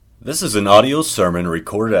This is an audio sermon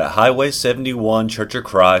recorded at Highway 71 Church of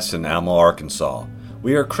Christ in Alma, Arkansas.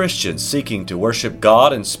 We are Christians seeking to worship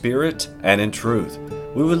God in spirit and in truth.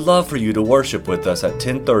 We would love for you to worship with us at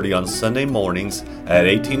 10:30 on Sunday mornings at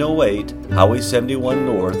 1808 Highway 71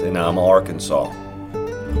 North in Alma, Arkansas.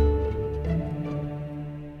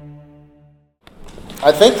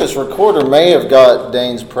 I think this recorder may have got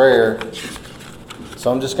Dane's prayer,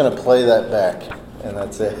 so I'm just going to play that back, and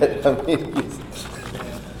that's it.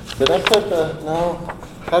 Did I put no?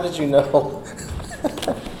 How did you know?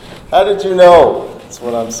 How did you know? That's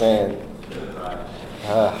what I'm saying.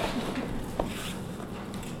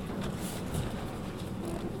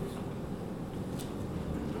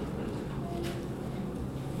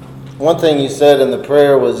 One thing you said in the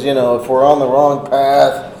prayer was, if we're on the wrong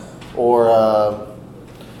path or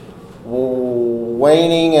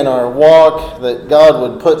waning in our walk, that God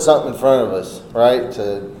would put something in front of us, right,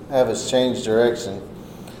 to have us change direction.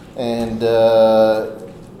 And,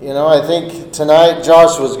 I think tonight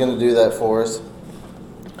Joshua's going to do that for us.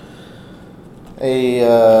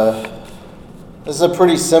 This is a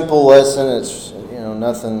pretty simple lesson. It's,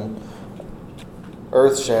 nothing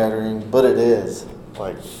earth-shattering, but it is.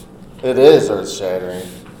 It is earth-shattering,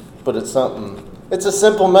 but it's something. It's a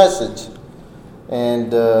simple message.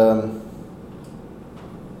 And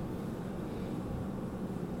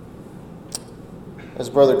as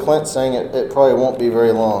Brother Clint sang, it probably won't be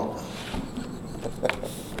very long.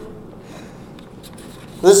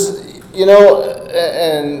 This,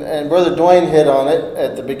 and Brother Dwayne hit on it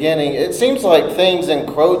at the beginning. It seems like things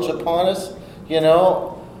encroach upon us, in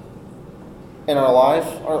our life.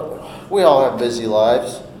 We all have busy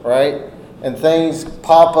lives, right? And things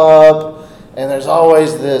pop up, and there's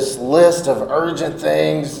always this list of urgent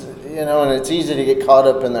things, and it's easy to get caught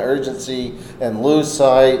up in the urgency and lose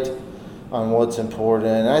sight on what's important.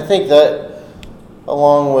 And I think that,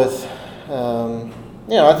 along with,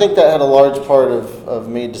 I think that had a large part of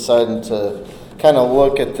me deciding to kind of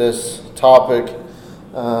look at this topic.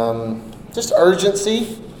 Just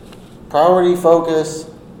urgency, priority focus,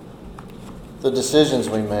 the decisions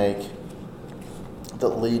we make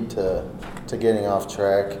that lead to getting off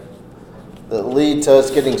track, that lead to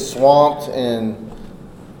us getting swamped in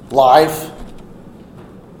life.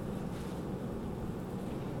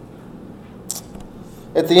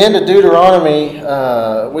 At the end of Deuteronomy,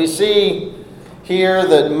 we see here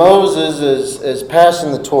that Moses is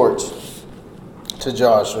passing the torch to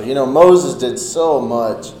Joshua. Moses did so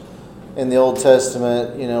much in the Old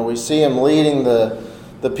Testament. We see him leading the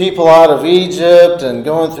people out of Egypt and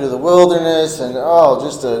going through the wilderness, and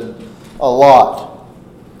just a lot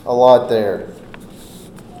there.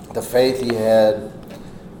 The faith he had.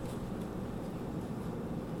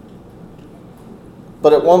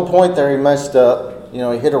 But at one point there he messed up. He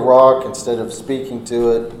hit a rock instead of speaking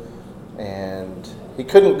to it, and he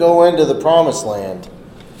couldn't go into the promised land.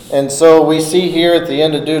 And so we see here at the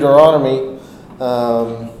end of Deuteronomy,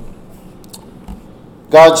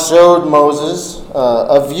 God showed Moses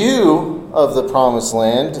a view of the promised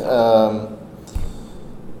land.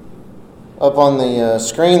 Up on the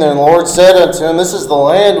screen there, and the Lord said unto him, This is the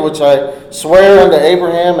land which I swear unto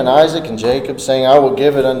Abraham and Isaac and Jacob, saying, I will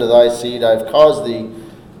give it unto thy seed. I have caused thee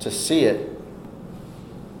to see it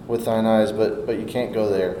with thine eyes, but you can't go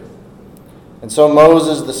there. And so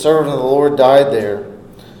Moses, the servant of the Lord, died there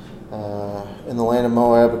in the land of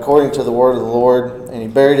Moab, according to the word of the Lord, and he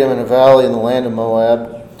buried him in a valley in the land of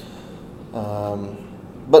Moab.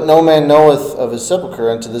 But no man knoweth of his sepulchre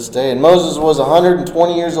unto this day. And Moses was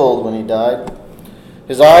 120 years old when he died.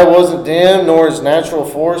 His eye wasn't dim, nor his natural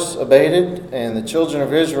force abated, and the children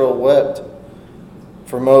of Israel wept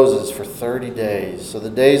for Moses for 30 days. So the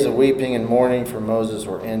days of weeping and mourning for Moses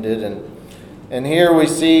were ended. And here we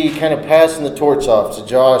see kind of passing the torch off to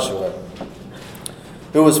Joshua,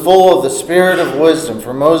 who was full of the spirit of wisdom,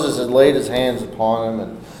 for Moses had laid his hands upon him.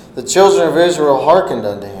 And the children of Israel hearkened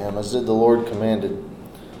unto him, as did the Lord commanded,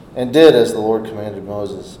 and did as the Lord commanded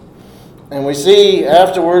Moses. And we see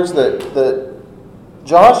afterwards that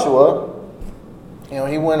Joshua,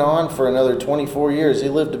 he went on for another 24 years. He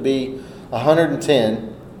lived to be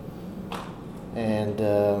 110. And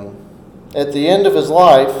at the end of his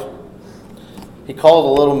life, he called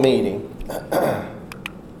a little meeting.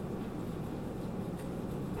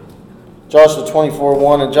 Joshua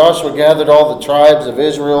 24:1, And Joshua gathered all the tribes of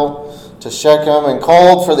Israel to Shechem, and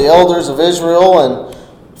called for the elders of Israel, and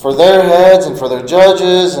for their heads, and for their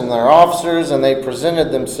judges, and their officers, and they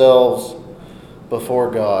presented themselves before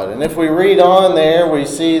God. And if we read on there, we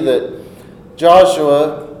see that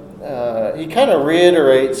Joshua, he kind of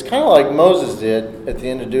reiterates, kind of like Moses did at the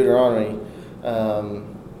end of Deuteronomy,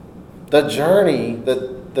 the journey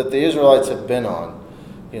that that the Israelites have been on.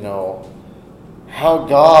 You know, how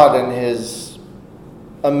God and His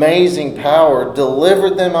amazing power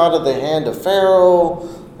delivered them out of the hand of Pharaoh,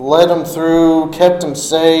 led them through, kept them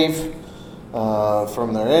safe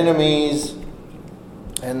from their enemies.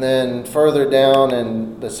 And then further down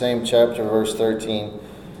in the same chapter, verse 13,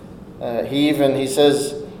 he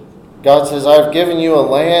says, God says, I've given you a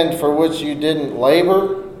land for which you didn't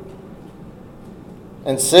labor,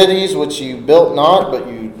 and cities which you built not, but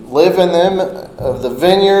you live in them, of the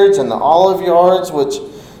vineyards and the olive yards which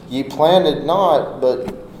ye planted not,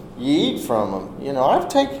 but ye eat from them. You know, I've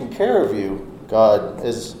taken care of you, God,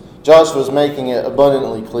 as Joshua was making it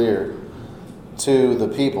abundantly clear to the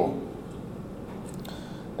people.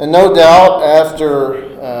 And no doubt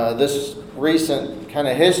after this recent kind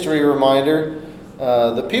of history reminder,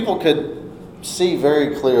 the people could see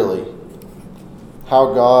very clearly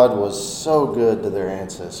how God was so good to their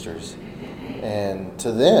ancestors and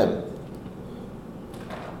to them,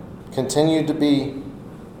 continued to be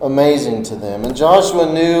amazing to them. And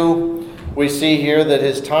Joshua knew, we see here, that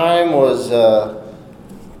his time was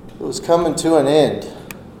coming to an end.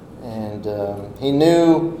 And he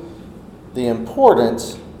knew the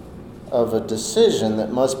importance of a decision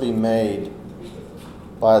that must be made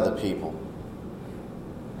by the people.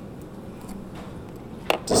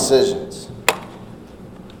 Decisions.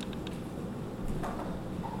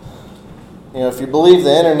 You know, if you believe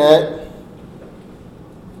the internet,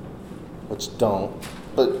 which don't,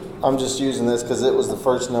 but I'm just using this because it was the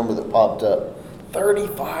first number that popped up.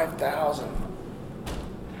 35,000.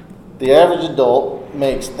 The average adult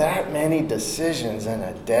makes that many decisions in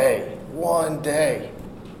a day. One day.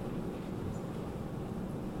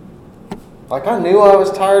 Like, I knew I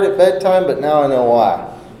was tired at bedtime, but now I know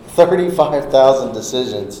why. 35,000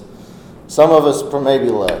 decisions. Some of us maybe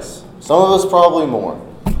less. Some of us probably more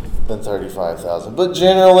than 35,000. But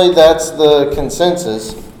generally, that's the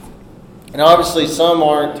consensus. And obviously, some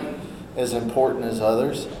aren't as important as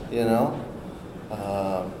others, you know.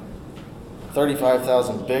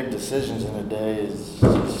 35,000 big decisions in a day is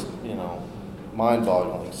just, you know,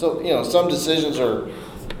 mind-boggling. So, you know, some decisions are,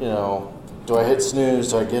 you know, do I hit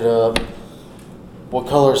snooze? Do I get up? What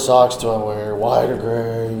color socks do I wear? White or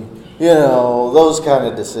gray? You know, those kind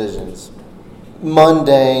of decisions.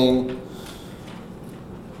 Mundane.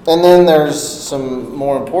 And then there's some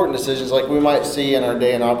more important decisions, like we might see in our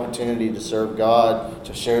day an opportunity to serve God,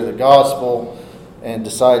 to share the gospel, and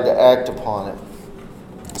decide to act upon it.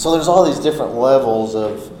 So there's all these different levels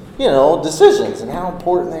of, you know, decisions and how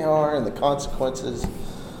important they are and the consequences.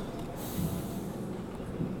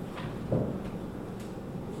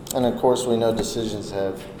 And of course, we know decisions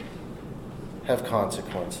have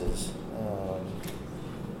consequences.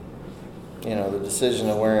 You know, the decision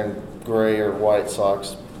of wearing gray or white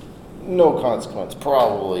socks, no consequence,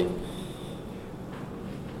 probably.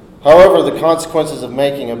 However, the consequences of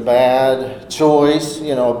making a bad choice,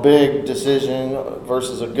 you know, a big decision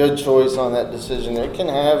versus a good choice on that decision, it can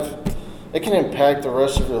impact the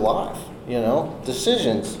rest of your life, you know,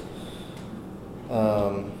 decisions.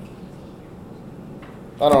 I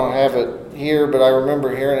don't have it here, but I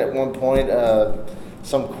remember hearing at one point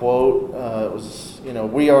some quote. It was, you know,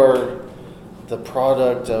 we are the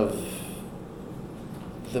product of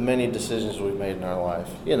the many decisions we've made in our life,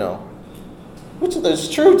 you know. Which is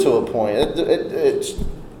true to a point.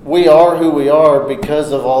 We are who we are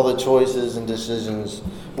because of all the choices and decisions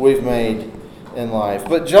we've made in life.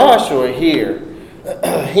 But Joshua here,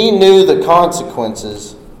 he knew the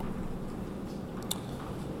consequences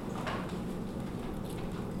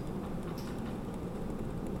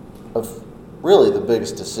of really the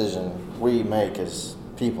biggest decision we make as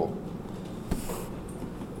people.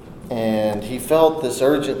 And he felt this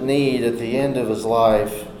urgent need at the end of his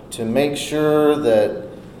life to make sure that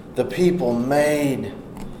the people made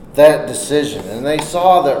that decision. And they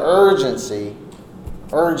saw the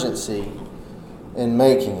urgency in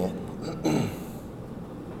making it.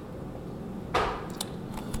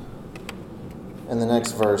 In the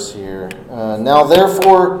next verse here. Now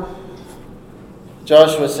therefore,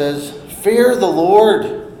 Joshua says, fear the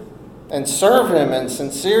Lord and serve Him in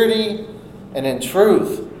sincerity and in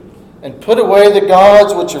truth. And put away the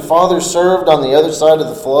gods which your fathers served on the other side of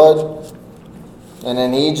the flood and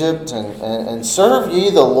in Egypt, and serve ye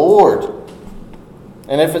the Lord.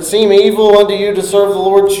 And if it seem evil unto you to serve the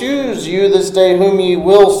Lord, choose you this day whom ye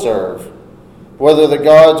will serve, whether the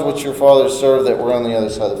gods which your fathers served that were on the other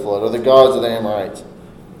side of the flood, or the gods of the Amorites,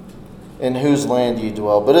 in whose land ye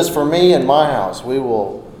dwell. But as for me and my house, we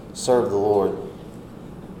will serve the Lord.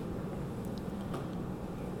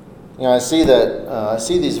 You know, I see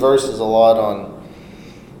these verses a lot on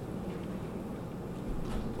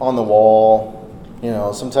on the wall.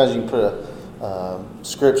 Sometimes you can put a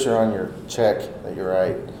scripture on your check that you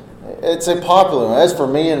write. It's a popular one. As for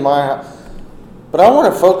me and my house. But I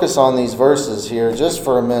want to focus on these verses here just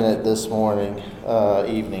for a minute this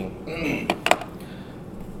evening.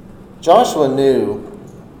 Joshua knew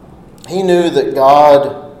that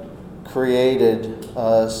God created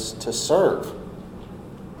us to serve.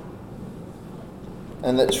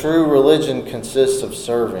 And that true religion consists of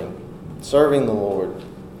serving the Lord.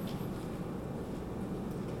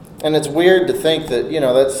 And it's weird to think that,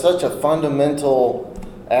 that's such a fundamental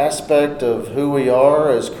aspect of who we are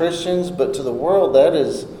as Christians, but to the world that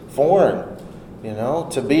is foreign,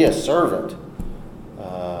 to be a servant.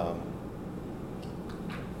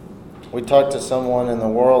 We talked to someone in the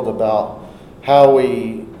world about how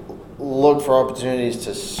we look for opportunities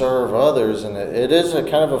to serve others, and it is a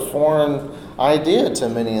kind of a foreign idea to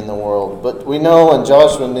many in the world. But we know, and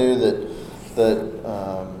Joshua knew that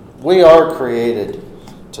we are created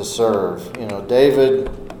to serve. David,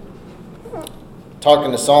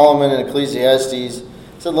 talking to Solomon in Ecclesiastes,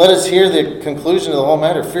 said, "Let us hear the conclusion of the whole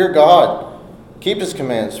matter. Fear God, keep His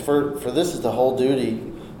commands, for this is the whole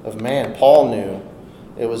duty of man." Paul knew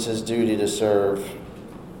it was his duty to serve.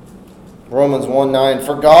 Romans 1:9,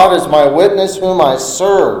 "For God is my witness, whom I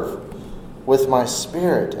serve with my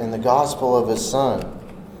spirit in the gospel of His Son."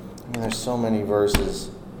 There's so many verses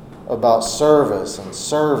about service and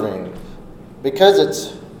serving, because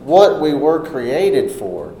it's what we were created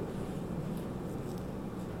for.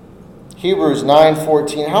 Hebrews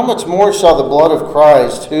 9:14, "How much more shall the blood of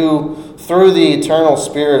Christ, who through the eternal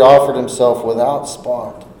Spirit offered Himself without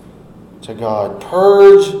spot to God,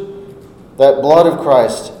 purge that blood of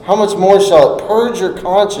Christ, how much more shall it purge your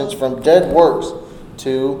conscience from dead works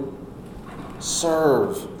to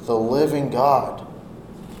serve the living God?"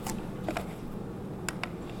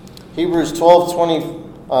 Hebrews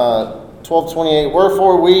 12:28,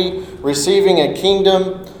 "Wherefore we, receiving a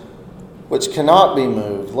kingdom which cannot be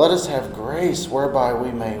moved, let us have grace whereby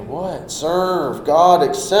we may" what? "Serve God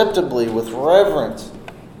acceptably with reverence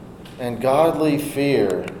and godly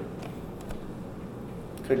fear."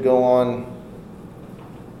 Could go on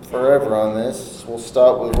forever on this. We'll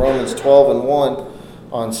stop with Romans 12:1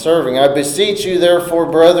 on serving. "I beseech you, therefore,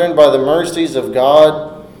 brethren, by the mercies of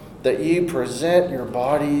God, that ye present your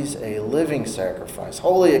bodies a living sacrifice,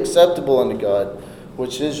 wholly acceptable unto God,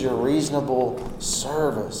 which is your reasonable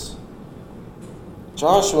service."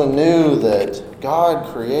 Joshua knew that God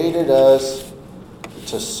created us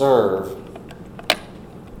to serve.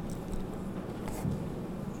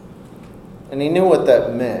 And he knew what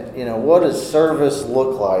that meant. What does service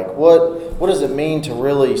look like? What does it mean to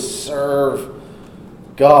really serve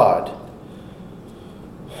God?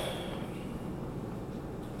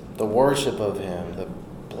 The worship of Him, the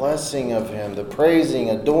blessing of Him, the praising,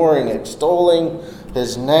 adoring, extolling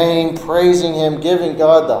His name, praising Him, giving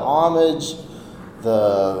God the homage,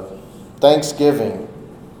 the thanksgiving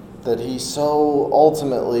that He so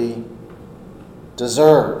ultimately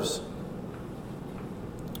deserves.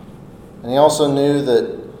 And he also knew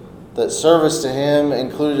that service to Him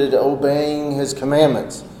included obeying His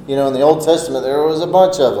commandments. In the Old Testament there was a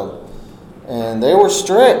bunch of them, and they were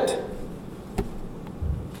strict.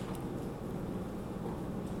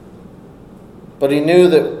 But he knew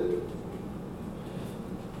that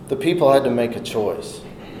the people had to make a choice.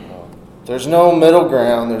 There's no middle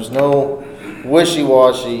ground. There's no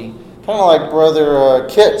wishy-washy. Kind of like Brother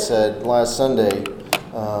Kit said last Sunday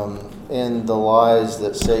in the lies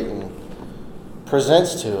that Satan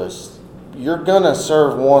presents to us. You're going to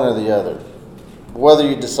serve one or the other, whether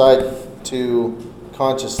you decide to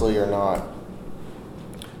consciously or not.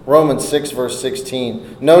 Romans 6, verse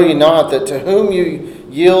 16. "Know ye not that to whom you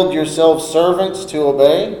yield yourselves servants to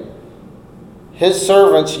obey, His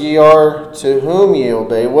servants ye are to whom ye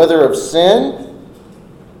obey, whether of sin."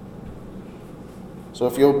 So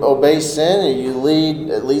if you obey sin,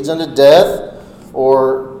 it leads unto death,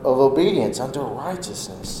 or of obedience unto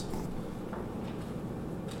righteousness.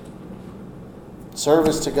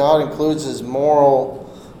 Service to God includes His moral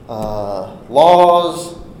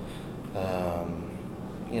laws.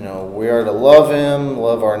 We are to love Him,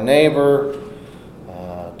 love our neighbor,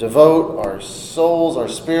 devote our souls, our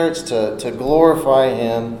spirits to glorify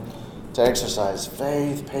Him, to exercise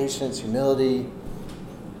faith, patience, humility,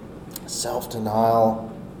 self-denial.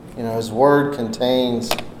 His Word contains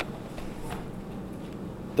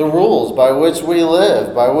the rules by which we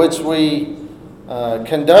live, by which we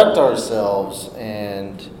conduct ourselves,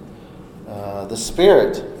 and the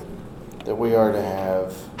spirit that we are to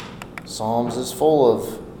have. Psalms is full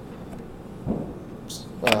of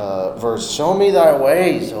verse, "Show me thy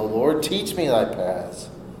ways, O Lord, teach me thy paths."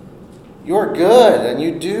 You're good, and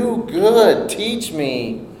you do good. Teach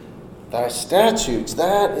me thy statutes.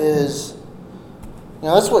 That's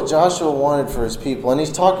what Joshua wanted for his people, and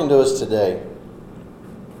he's talking to us today.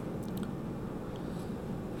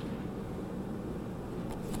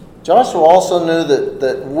 Joshua also knew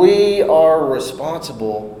that we are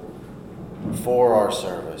responsible for our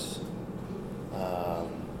service.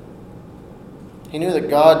 He knew that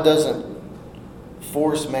God doesn't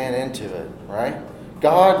force man into it, right?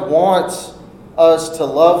 God wants us to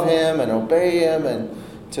love Him and obey Him and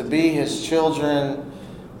to be His children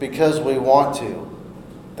because we want to.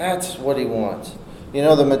 That's what He wants.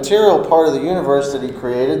 The material part of the universe that He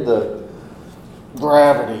created, the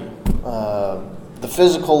gravity, the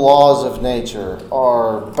physical laws of nature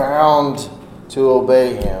are bound to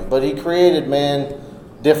obey Him. But He created man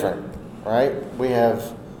different, right? We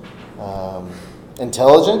have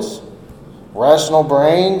intelligence, rational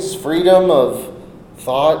brains, freedom of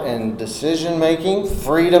thought and decision making,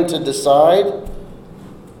 freedom to decide,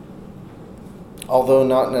 although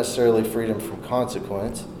not necessarily freedom from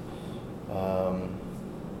consequence.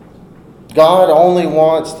 God only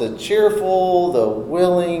wants the cheerful, the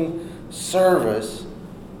willing service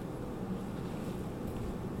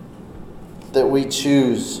that we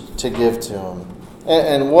choose to give to Him.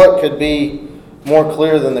 And what could be more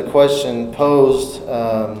clear than the question posed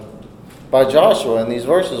by Joshua in these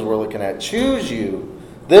verses we're looking at? Choose you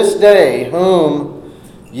this day whom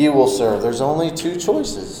you will serve. There's only two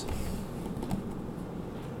choices.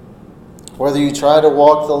 Whether you try to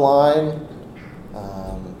walk the line,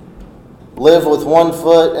 live with one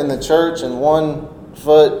foot in the church and one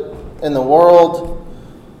foot in the world,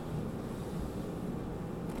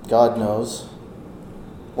 God knows.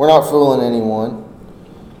 We're not fooling anyone.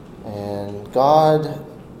 And God,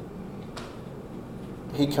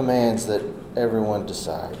 He commands that everyone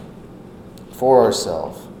decide for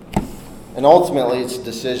ourselves. And ultimately it's a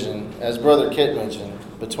decision, as Brother Kit mentioned,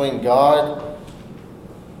 between God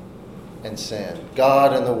and sin.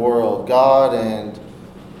 God and the world. God and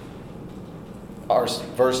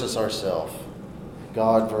versus ourselves.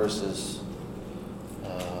 God versus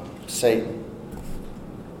Satan.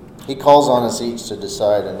 He calls on us each to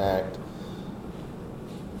decide and act.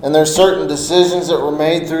 And there's certain decisions that were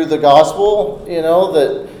made through the gospel,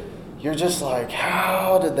 that you're just like,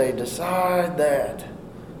 how did they decide that?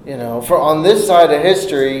 For on this side of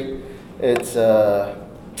history, it's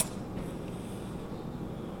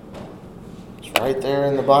right there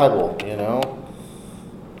in the Bible,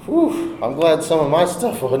 Whew, I'm glad some of my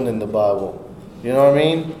stuff wasn't in the Bible. You know what I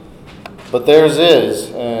mean? But theirs is.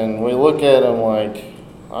 And we look at them like,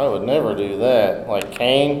 I would never do that. Like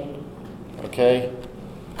Cain, okay?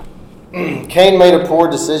 Cain made a poor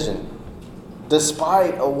decision,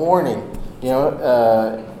 despite a warning.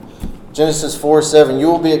 Genesis 4:7, you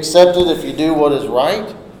will be accepted if you do what is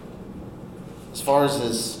right, as far as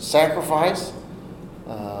his sacrifice.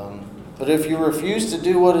 But if you refuse to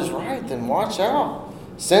do what is right, then watch out.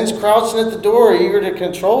 Sin's crouching at the door, eager to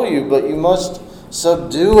control you, but you must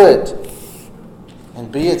subdue it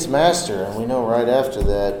and be its master. And we know right after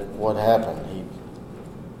that what happened. He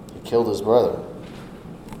killed his brother.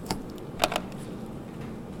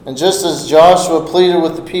 And just as Joshua pleaded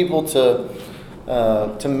with the people to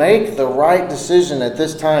make the right decision at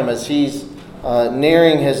this time as he's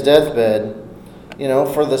nearing his deathbed,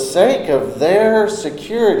 for the sake of their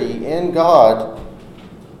security in God,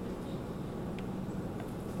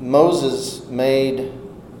 Moses made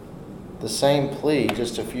the same plea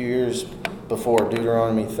just a few years before,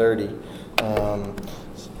 Deuteronomy 30.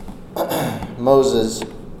 Moses,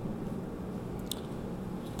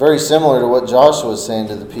 very similar to what Joshua was saying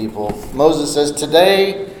to the people. Moses says,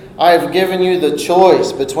 today I have given you the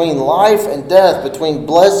choice between life and death, between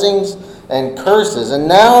blessings and curses. And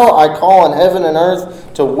now I call on heaven and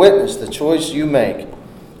earth to witness the choice you make.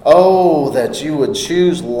 Oh, that you would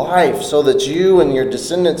choose life so that you and your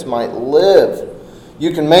descendants might live.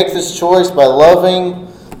 You can make this choice by loving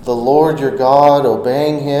the Lord your God,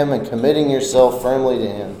 obeying Him, and committing yourself firmly to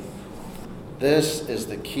Him. This is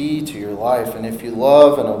the key to your life. And if you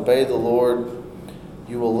love and obey the Lord,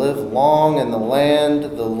 you will live long in the land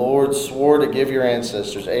the Lord swore to give your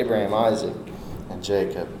ancestors, Abraham, Isaac, and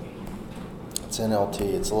Jacob. It's NLT.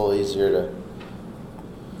 It's a little easier to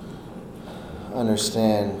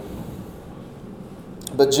understand.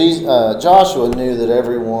 But Joshua knew that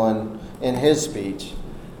everyone in his speech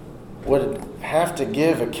would have to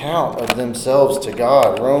give account of themselves to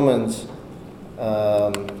God. Romans,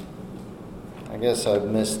 I guess I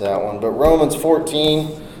missed that one, but Romans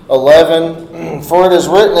 14:11, for it is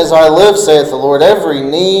written, as I live, saith the Lord, every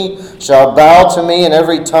knee shall bow to me and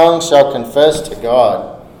every tongue shall confess to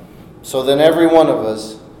God. So then every one of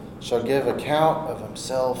us shall give account of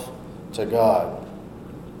himself to God.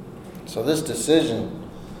 So this decision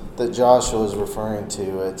that Joshua is referring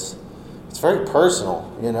to, it's very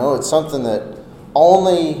personal. It's something that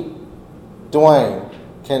only Dwayne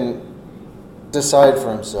can decide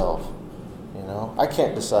for himself. I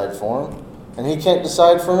can't decide for him, and he can't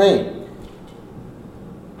decide for me.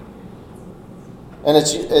 And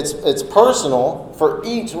it's personal for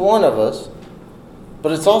each one of us,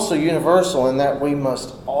 but it's also universal in that we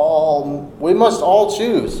must all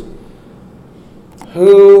choose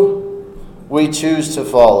who we choose to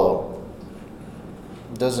follow.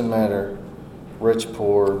 It doesn't matter, rich,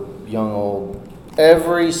 poor, young, old.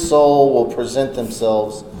 Every soul will present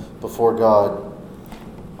themselves before God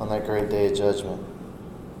on that great day of judgment.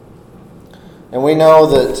 And we know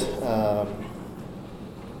that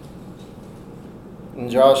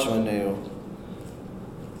Joshua knew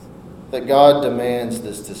that God demands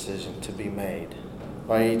this decision to be made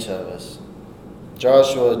by each of us.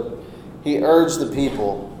 Joshua, he urged the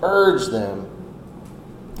people, urged them,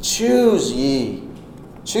 choose ye,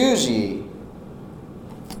 choose ye.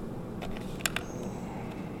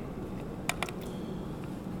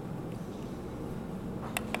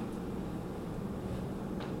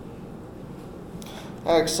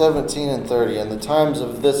 Acts 17:30, and the times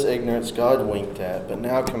of this ignorance God winked at, but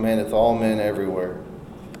now commandeth all men everywhere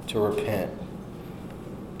to repent.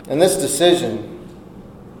 And this decision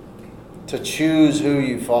to choose who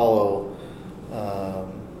you follow,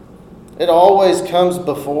 it always comes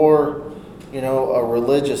before, a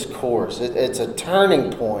religious course. It's a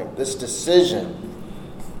turning point, this decision.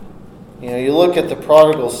 You look at the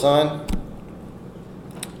prodigal son,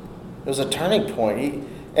 it was a turning point.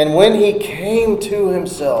 And when he came to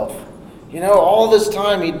himself, all this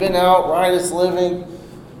time he'd been out riotous living,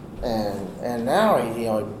 and now he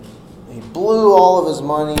blew all of his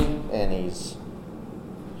money, and he's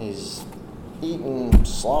eating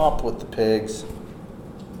slop with the pigs.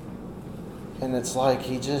 And it's like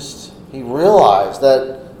he realized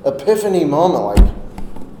that epiphany moment, like,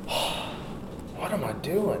 what am I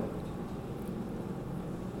doing?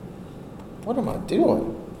 What am I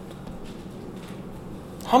doing?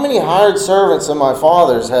 How many hired servants of my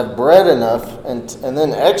father's have bread enough and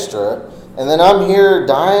then extra, and then I'm here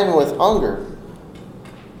dying with hunger?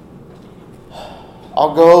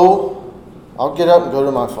 I'll get up and go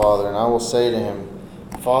to my father, and I will say to him,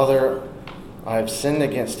 Father, I have sinned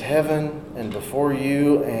against heaven and before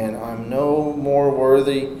you, and I'm no more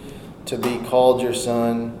worthy to be called your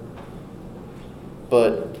son,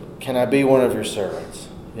 but can I be one of your servants?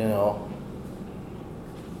 It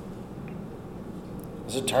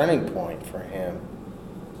was a turning point for him.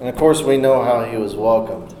 And of course we know how he was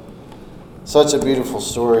welcomed. Such a beautiful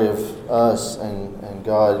story of us and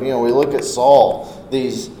God. We look at Saul,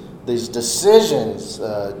 these decisions,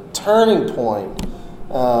 turning point.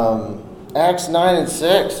 Acts 9 and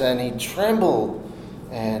 6, and he trembled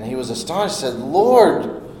and he was astonished, said,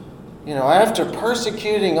 Lord, after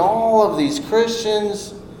persecuting all of these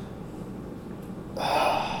Christians,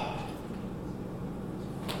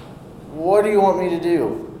 what do you want me to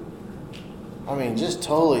do? Just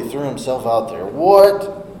totally threw himself out there.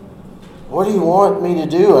 What do you want me to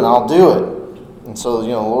do? And I'll do it. And so, the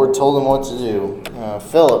Lord told him what to do.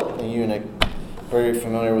 Philip, the eunuch, very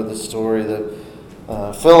familiar with the story,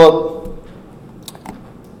 that Philip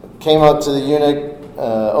came up to the eunuch,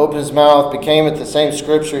 opened his mouth, became it the same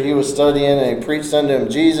scripture he was studying, and he preached unto him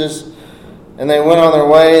Jesus. And they went on their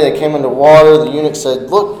way. They came into water. The eunuch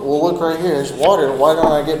said, look right here. There's water. Why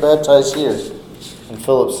don't I get baptized here? And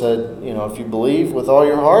Philip said, if you believe with all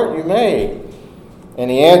your heart, you may.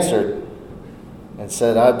 And he answered and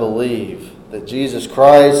said, I believe that Jesus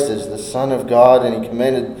Christ is the Son of God. And he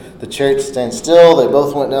commanded the chariot to stand still. They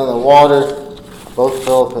both went down the water, both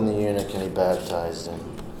Philip and the eunuch, and he baptized him.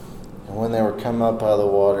 And when they were come up out of the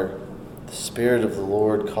water, the Spirit of the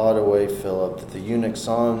Lord caught away Philip, that the eunuch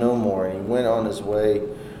saw him no more, and he went on his way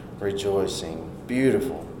rejoicing.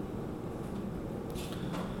 Beautiful.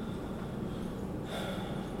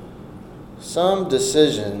 Some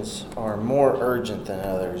decisions are more urgent than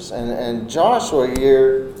others. And Joshua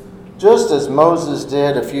here, just as Moses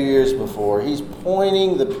did a few years before, he's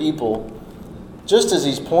pointing the people, just as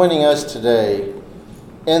he's pointing us today,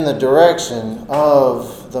 in the direction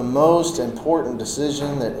of the most important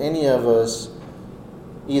decision that any of us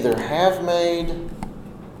either have made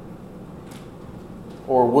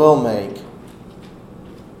or will make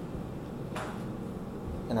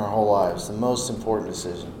in our whole lives. The most important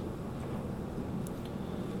decision.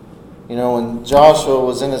 When Joshua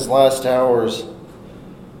was in his last hours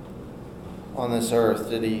on this earth,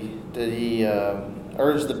 did he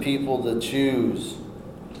urge the people to choose.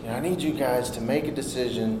 I need you guys to make a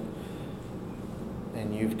decision,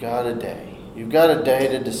 and you've got a day. You've got a day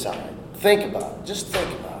to decide. Think about it. Just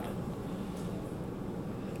think about it.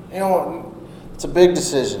 It's a big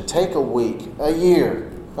decision. Take a week, a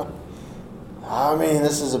year. I mean,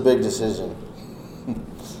 this is a big decision.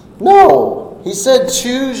 No! He said,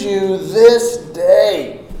 choose you this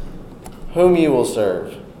day whom you will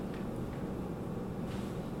serve.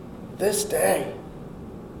 This day.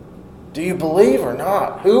 Do you believe or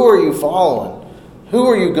not? Who are you following? Who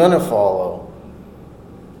are you going to follow?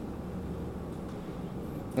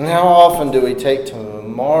 And how often do we take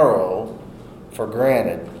tomorrow for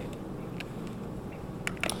granted?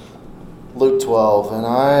 Luke 12, and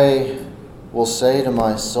I will say to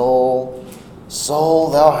my soul,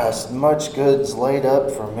 Soul, thou hast much goods laid up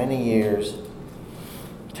for many years.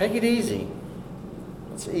 Take it easy.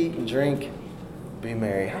 Let's eat and drink, be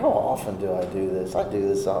merry. How often do I do this? I do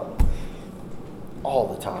this all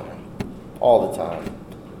the time. All the time.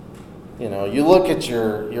 You look at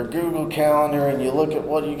your Google Calendar and you look at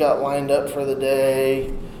what you got lined up for the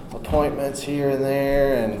day, appointments here and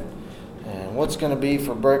there, and what's going to be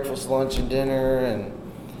for breakfast, lunch, and dinner, and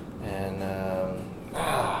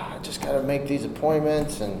I just got to make these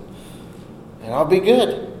appointments, and I'll be good.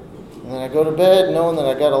 And then I go to bed knowing that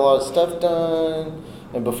I got a lot of stuff done,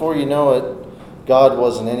 and before you know it, God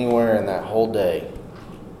wasn't anywhere in that whole day.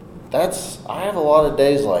 I have a lot of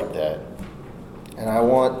days like that, and I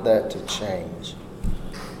want that to change.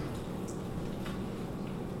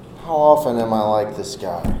 How often am I like this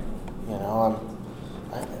guy?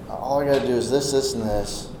 All I got to do is this, and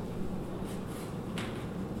this.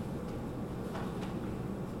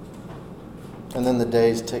 And then the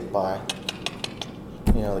days tick by.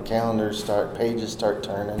 The pages start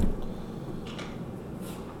turning.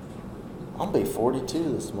 I'll be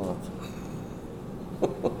 42 this month.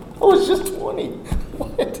 I was just 20.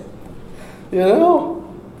 What?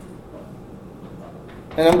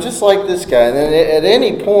 And I'm just like this guy. And then at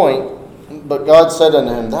any point, but God said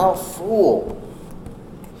unto him, Thou fool,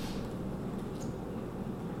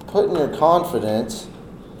 putting your confidence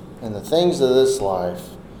in the things of this life.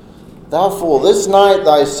 Thou fool, this night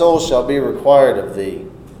thy soul shall be required of thee.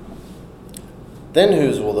 Then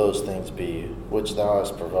whose will those things be which thou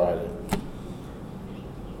hast provided?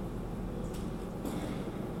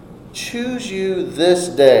 Choose you this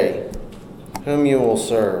day whom you will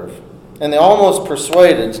serve. And they almost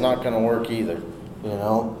persuaded it's not going to work either.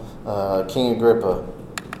 King Agrippa.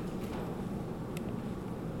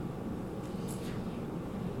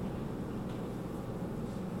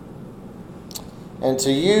 And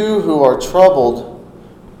to you who are troubled,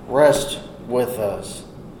 rest with us,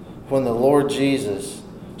 when the Lord Jesus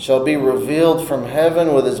shall be revealed from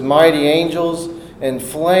heaven with his mighty angels in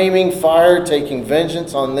flaming fire, taking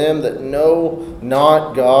vengeance on them that know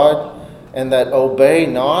not God, and that obey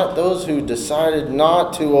not, those who decided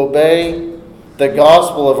not to obey the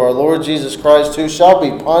gospel of our Lord Jesus Christ, who shall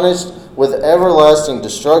be punished with everlasting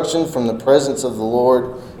destruction from the presence of the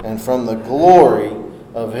Lord and from the glory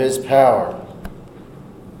of his power.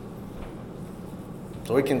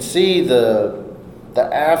 So we can see the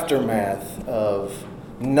aftermath of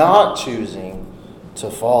not choosing to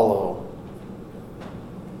follow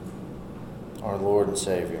our Lord and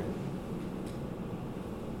Savior.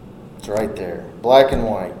 It's right there, black and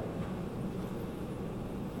white.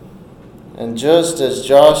 And just as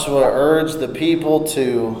Joshua urged the people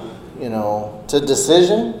to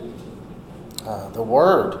decision, the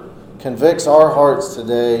Word convicts our hearts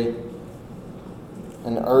today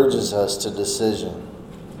and urges us to decision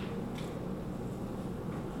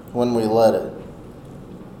when we let it.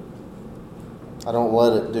 I don't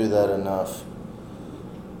let it do that enough.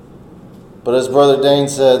 But as Brother Dane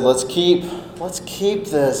said, let's keep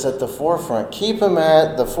this at the forefront. Keep him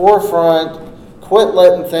at the forefront. Quit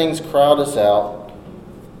letting things crowd us out.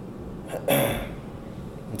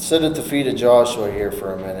 And sit at the feet of Joshua here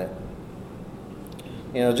for a minute.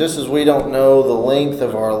 Just as we don't know the length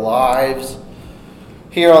of our lives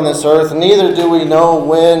here on this earth, neither do we know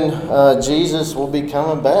when Jesus will be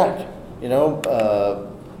coming back.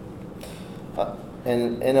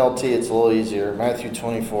 In NLT it's a little easier. Matthew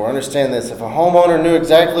 24. Understand this. If a homeowner knew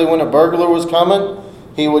exactly when a burglar was coming,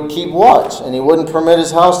 he would keep watch and he wouldn't permit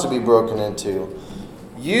his house to be broken into.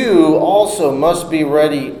 You also must be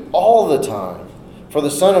ready all the time, for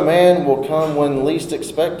the Son of Man will come when least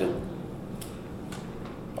expected.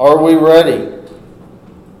 Are we ready?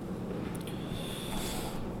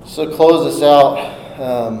 So to close this out,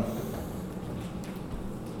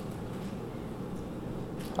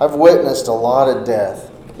 I've witnessed a lot of death,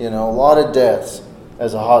 a lot of deaths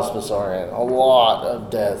as a hospice RN. A lot of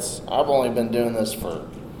deaths. I've only been doing this for,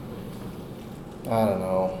 I don't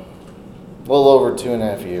know, a little over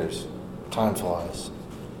 2.5 years. Time flies.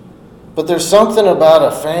 But there's something about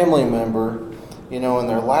a family member, in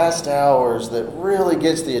their last hours that really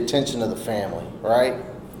gets the attention of the family, right?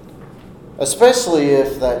 Especially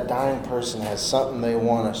if that dying person has something they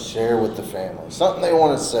want to share with the family, something they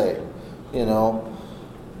want to say,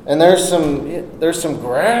 And there's some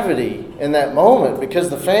gravity in that moment because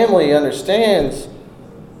the family understands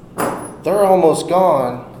they're almost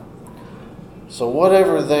gone. So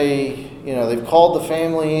whatever they've called the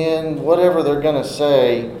family in, whatever they're going to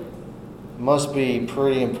say must be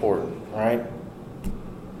pretty important, right?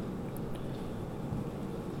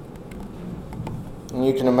 And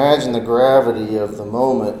you can imagine the gravity of the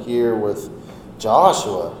moment here with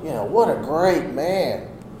Joshua. What a great man.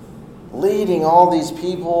 Leading all these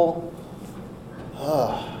people.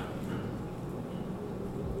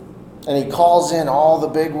 And he calls in all the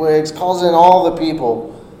bigwigs, calls in all the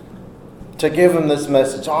people to give him this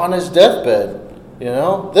message on his deathbed.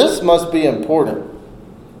 This must be important.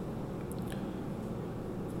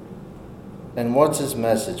 And what's his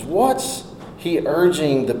message? What's he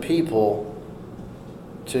urging the people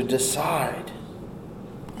to decide?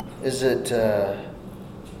 Is it, y'all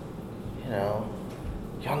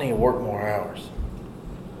need to work more hours.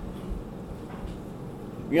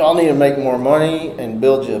 Y'all need to make more money and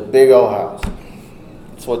build you a big old house.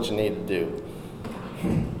 That's what you need to do.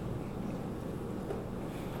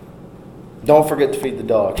 Don't forget to feed the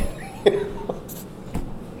dog.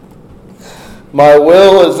 My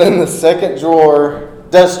will is in the second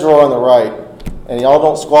desk drawer on the right. And y'all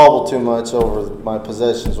don't squabble too much over my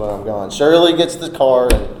possessions when I'm gone. Shirley gets the car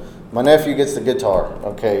and my nephew gets the guitar.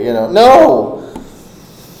 Okay, no!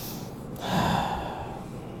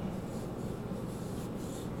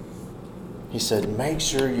 He said, make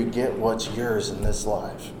sure you get what's yours in this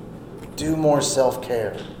life. Do more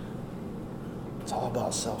self-care. It's all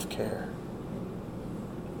about self-care.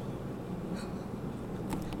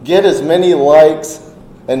 Get as many likes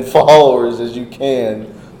and followers as you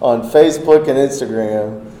can on Facebook and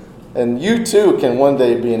Instagram, and you too can one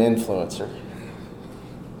day be an influencer.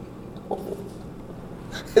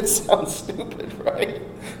 It sounds stupid, right?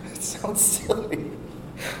 It sounds silly.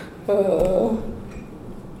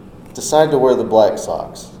 Decide to wear the black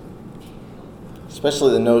socks,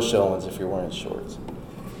 especially the no-show ones if you're wearing shorts.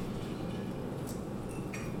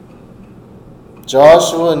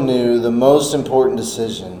 Joshua knew the most important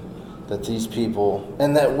decision that these people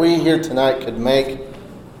and that we here tonight could make,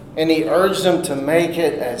 and he urged them to make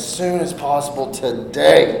it as soon as possible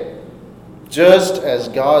today, just as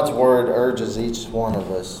God's word urges each one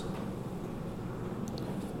of us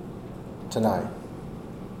tonight.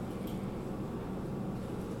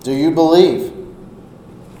 Do you believe?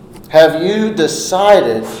 Have you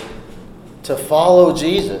decided to follow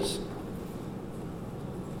Jesus?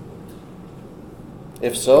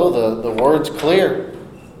 If so, the word's clear.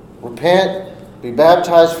 Repent, be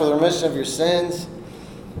baptized for the remission of your sins.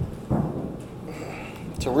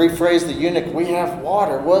 To rephrase the eunuch, we have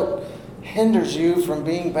water. What hinders you from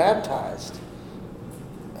being baptized?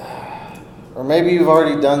 Or maybe you've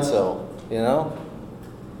already done so,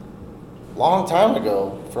 Long time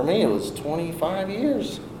ago. For me, it was 25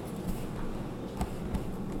 years.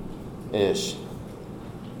 Ish.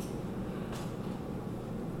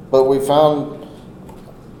 But we found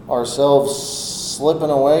ourselves slipping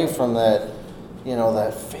away from that,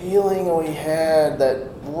 that feeling we had, that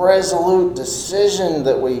resolute decision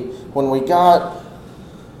that when we got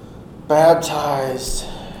baptized,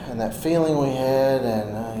 and that feeling we had,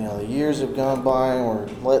 and the years have gone by, and we're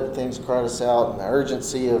letting things crowd us out, and the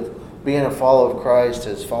urgency of being a follower of Christ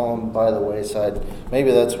has fallen by the wayside. Maybe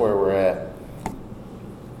that's where we're at.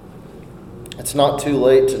 It's not too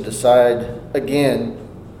late to decide again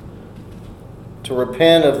to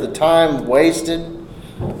repent of the time wasted,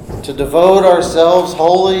 to devote ourselves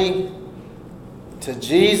wholly to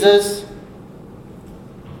Jesus,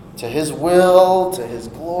 to His will, to His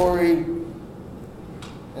glory.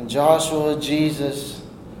 And Joshua, Jesus,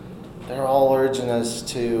 they're all urging us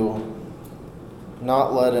to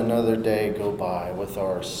not let another day go by with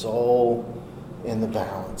our soul in the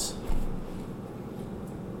balance.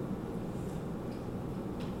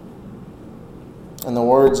 And the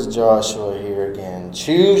words of Joshua here again.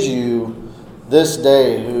 Choose you this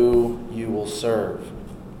day who you will serve.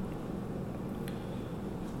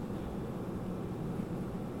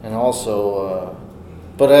 And also,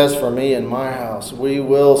 but as for me and my house, we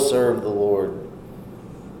will serve the Lord.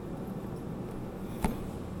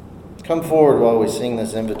 Come forward while we sing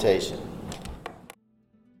this invitation.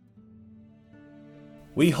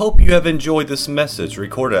 We hope you have enjoyed this message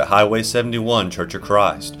recorded at Highway 71 Church of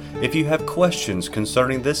Christ. If you have questions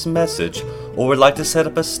concerning this message or would like to set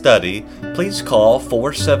up a study, please call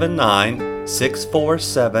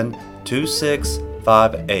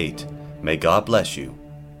 479-647-2658. May God bless you.